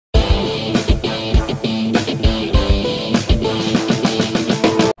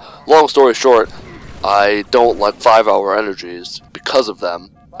long story short, I don't like 5-hour energies because of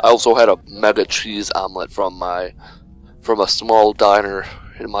them. I also had a mega cheese omelet from a small diner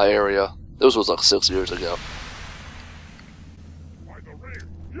in my area. This was like 6 years ago.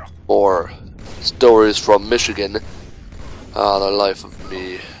 More stories from Michigan. The life of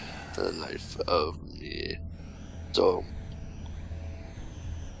me. The life of me. So,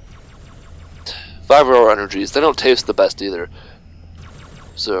 5-hour energies, they don't taste the best either.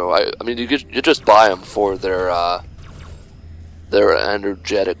 So, I mean, you just buy them for their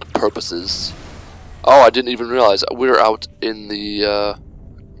energetic purposes. Oh, I didn't even realize we're out in the,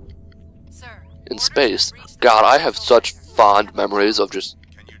 in space. God, I have such fond memories of just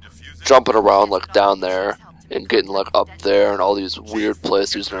jumping around, like, down there, and getting, like, up there, and all these weird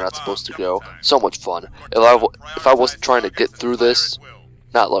places you're not supposed to go. So much fun. If I wasn't trying to get through this,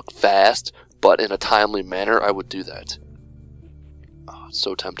 not, like, fast, but in a timely manner, I would do that. Oh, it's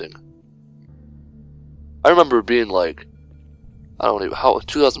so tempting. I remember being, like, I don't even,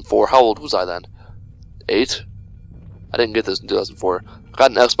 2004, how old was I then? 8? I didn't get this in 2004. I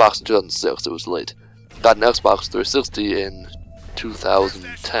got an Xbox in 2006, it was late. Got an Xbox 360 in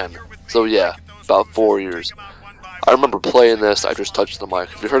 2010. So yeah, about 4 years. I remember playing this, I just touched the mic.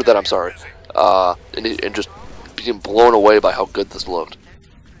 If you heard that, I'm sorry. And just being blown away by how good this looked.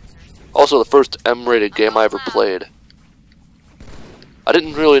 Also, the first M-rated game I ever played. I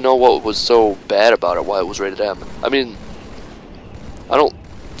didn't really know what was so bad about it, why it was rated M. I mean, I don't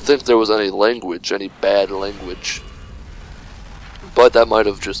think there was any language, any bad language. But that might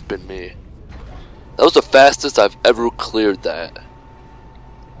have just been me. That was the fastest I've ever cleared that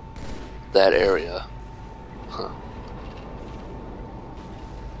area. Huh.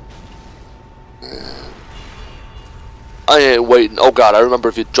 I ain't waiting. Oh god, I remember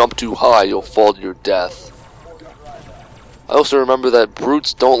if you jump too high, you'll fall to your death. I also remember that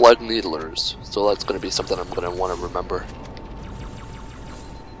brutes don't like needlers, so that's going to be something I'm going to want to remember.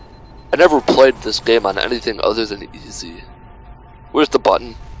 I never played this game on anything other than easy. Where's the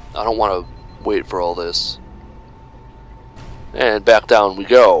button? I don't want to wait for all this. And back down we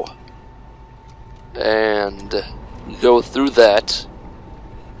go. And we go through that.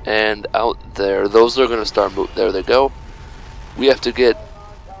 And out there. Those are going to start moving. There they go. We have to get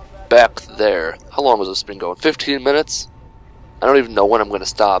back there. How long has this been going? 15 minutes? I don't even know when I'm going to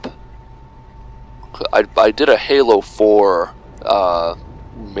stop. I did a Halo 4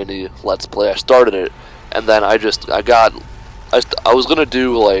 mini Let's Play. I started it. And then I was going to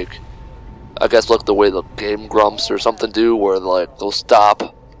do, like, I guess like the way the Game Grumps or something do, where like they'll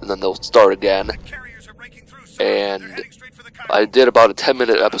stop and then they'll start again. And I did about a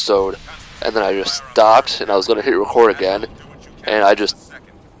 10-minute episode, and then I just stopped, and I was gonna hit record again, and I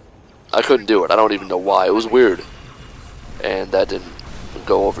couldn't do it. I don't even know why. It was weird, and that didn't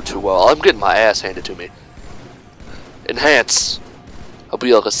go over too well. I'm getting my ass handed to me. Enhance. I'll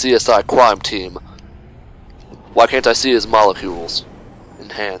be like a CSI crime team. Why can't I see his molecules?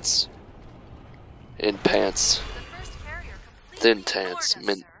 Enhance. In pants. Thin tants.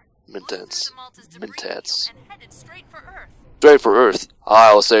 Mintats. Straight for Earth.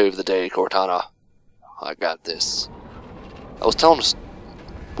 I'll save the day, Cortana. I got this.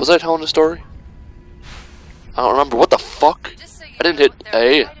 Was I telling a story? I don't remember. What the fuck? I didn't hit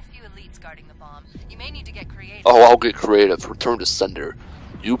A. Oh, I'll get creative. Return to sender.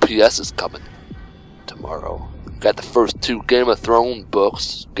 UPS is coming. Tomorrow. Got the first 2 Game of Thrones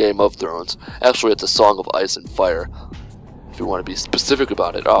books. Game of Thrones. Actually, it's a Song of Ice and Fire. If you want to be specific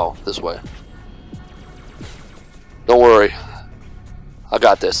about it. Oh, this way. Don't worry. I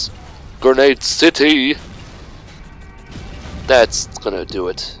got this. Grenade City! That's gonna do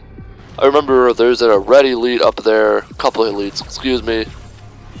it. I remember there's a red elite up there. A couple of elites, excuse me.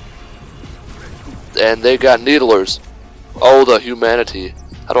 And they got needlers. Oh, the humanity.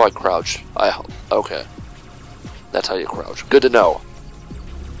 How do I crouch? Okay. That's how you crouch. Good to know.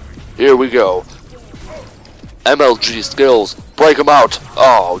 Here we go. MLG skills. Break them out.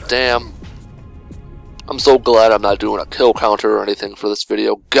 Oh, damn. I'm so glad I'm not doing a kill counter or anything for this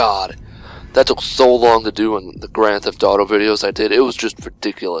video. God. That took so long to do in the Grand Theft Auto videos I did. It was just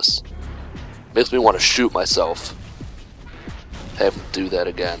ridiculous. Makes me want to shoot myself. Have to do that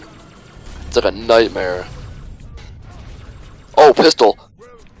again. It's like a nightmare. Oh, pistol.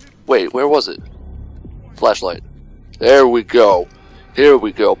 Wait, where was it? Flashlight. There we go. Here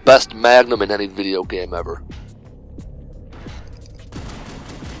we go. Best magnum in any video game ever.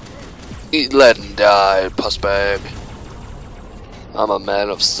 Eat, let, and die, pussbag. I'm a man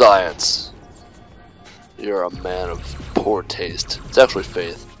of science. You're a man of poor taste. It's actually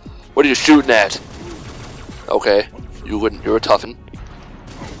Faith. What are you shooting at? Okay, you're a toughin'.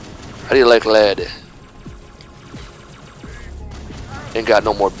 How do you like lead? Ain't got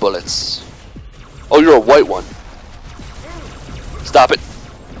no more bullets. Oh, you're a white one. Stop it.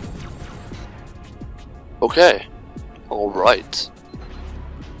 Okay. Alright.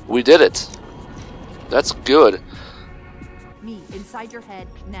 We did it. That's good. Me inside your head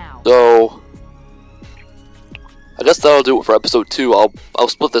now. So I guess that'll do it for episode 2. I'll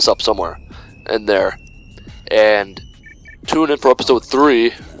split this up somewhere in there. And tune in for episode 3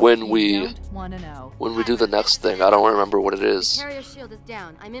 when we do the next thing. I don't remember what it is.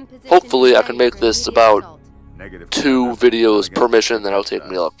 Hopefully I can make this about 2 videos per mission. That'll take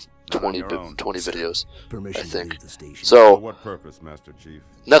me up 20 videos, I think. So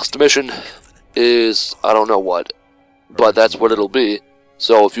next mission is I don't know what, but that's what it'll be.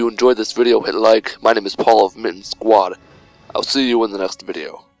 So if you enjoyed this video, hit like. My name is Paul of Mitten Squad. I'll see you in the next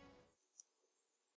video.